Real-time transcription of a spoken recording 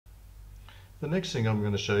The next thing I'm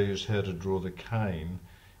going to show you is how to draw the cane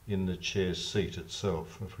in the chair seat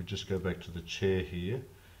itself. If we just go back to the chair here,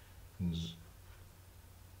 and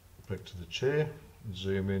back to the chair, and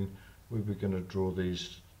zoom in, we're going to draw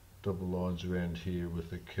these double lines around here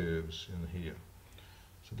with the curves in here.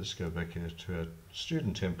 So let's go back here to our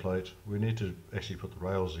student template. We need to actually put the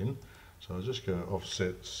rails in. So I'll just go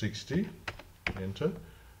offset 60, enter,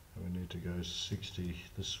 and we need to go 60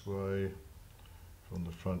 this way, from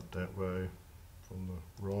the front that way, from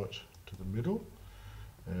the right to the middle,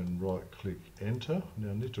 and right click enter. Now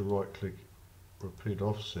I need to right click repeat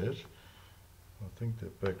offset. I think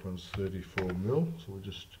that back one's 34 mil, so we'll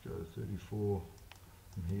just go 34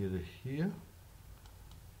 from here to here.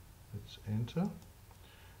 Let's enter.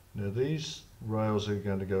 Now these rails are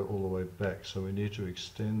going to go all the way back, so we need to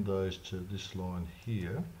extend those to this line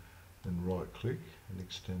here, and right click and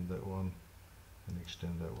extend that one, and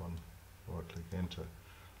extend that one, right click enter.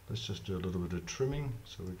 Let's just do a little bit of trimming.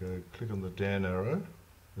 So we go click on the down arrow.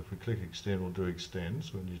 If we click extend, we'll do extend.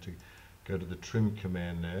 So we need to go to the trim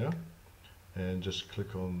command now and just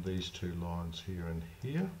click on these two lines here and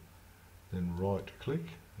here, then right click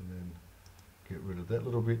and then get rid of that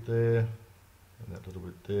little bit there and that little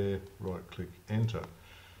bit there, right click enter.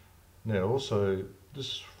 Now also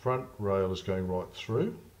this front rail is going right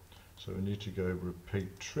through, so we need to go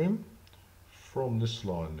repeat trim from this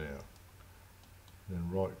line now. Then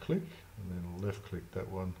right click and then left click that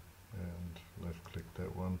one and left click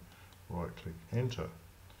that one, right click enter.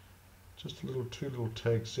 Just two little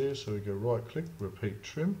tags there, so we go right click, repeat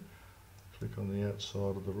trim, click on the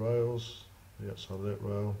outside of the rails, the outside of that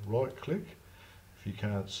rail, right click. If you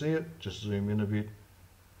can't see it, just zoom in a bit.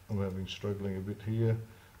 I'm struggling a bit here.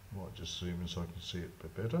 Might just zoom in so I can see it a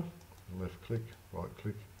bit better. Left click, right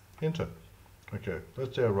click, enter. Okay,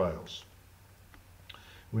 that's our rails.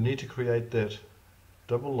 We need to create that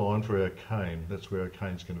double line for our cane. That's where our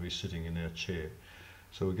cane's going to be sitting in our chair.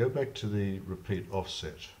 So we go back to the repeat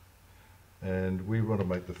offset, and we want to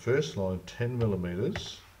make the first line 10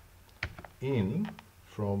 millimeters in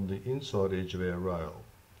from the inside edge of our rail.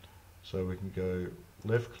 So we can go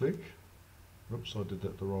left click. Oops, I did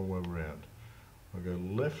that the wrong way around. I'll go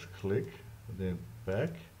left click and then back.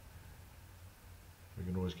 We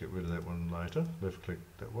can always get rid of that one later. Left click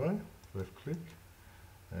that way, left click,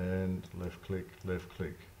 and left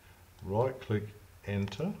click, right click,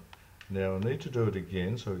 enter. Now I need to do it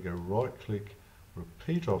again, so we go right click,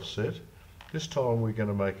 repeat offset. This time we're going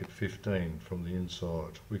to make it 15 from the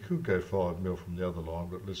inside. We could go 5 mil from the other line,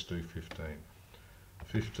 but let's do 15.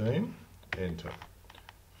 15, enter.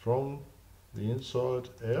 From the inside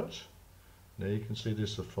out, now you can see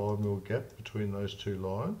there's a 5 mil gap between those two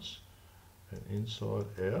lines, and inside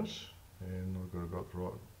out, and I've got the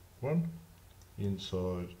right one,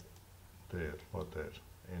 inside there, like that,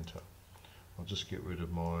 enter. I'll just get rid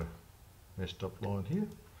of my messed up line here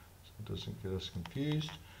so it doesn't get us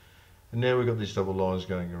confused. And now we've got these double lines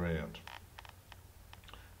going around.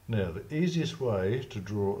 Now the easiest way to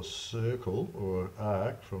draw a circle or an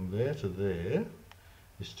arc from there to there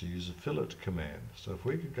is to use a fillet command. So if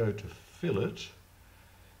we could go to fillet,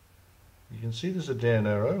 you can see there's a down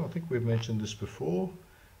arrow. I think we've mentioned this before.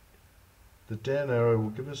 The down arrow will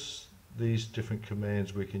give us these different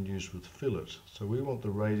commands we can use with fillet. So we want the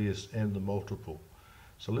radius and the multiple.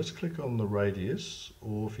 So let's click on the radius,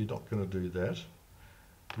 or if you're not going to do that,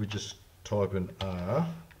 we just type in R,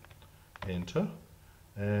 enter,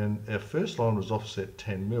 and our first line was offset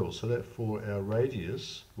 10 mil, so that for our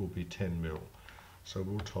radius will be 10 mil. So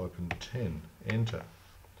we'll type in 10, enter.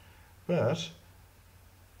 But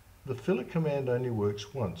the fillet command only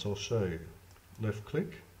works once. I'll show you. Left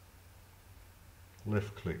click,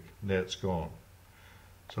 now it's gone.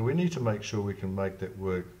 So we need to make sure we can make that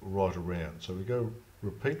work right around. So we go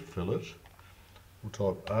repeat fillet, we'll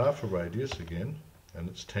type R for radius again, and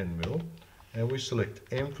it's 10 mil, and we select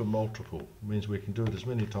M for multiple. It means we can do it as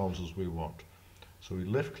many times as we want. So we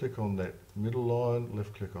left click on that middle line,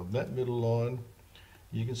 left click on that middle line.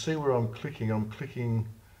 You can see where I'm clicking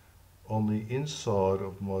on the inside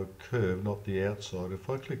of my curve, not the outside. If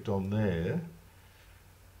I clicked on there,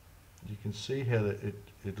 you can see how that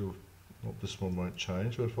it'll, not this one won't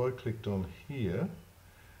change, but if I clicked on here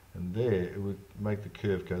and there, it would make the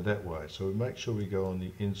curve go that way. So we make sure we go on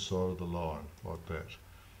the inside of the line, like that.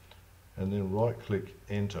 And then right click,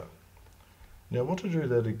 enter. Now I want to do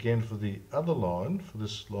that again for the other line, for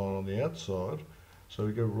this line on the outside. So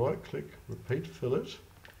we go right click, repeat fillet,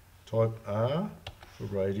 type R for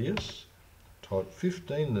radius, type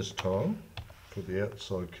 15 this time for the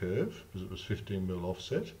outside curve, because it was 15 mil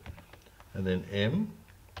offset, and then M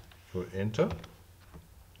for enter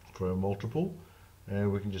for a multiple,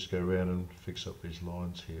 and we can just go around and fix up these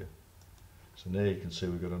lines here. So now you can see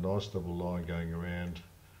we've got a nice double line going around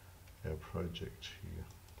our project here.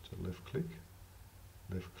 So left click,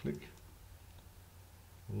 left click,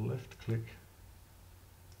 left click,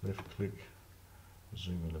 left click,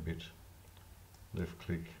 zoom in a bit, left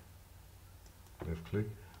click,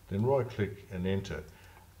 then right click and enter.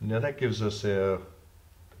 Now that gives us our,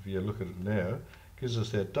 if you look at it now, gives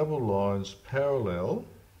us our double lines parallel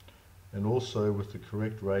and also with the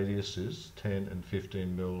correct radiuses 10 and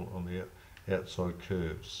 15 mil on the outside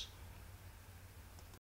curves.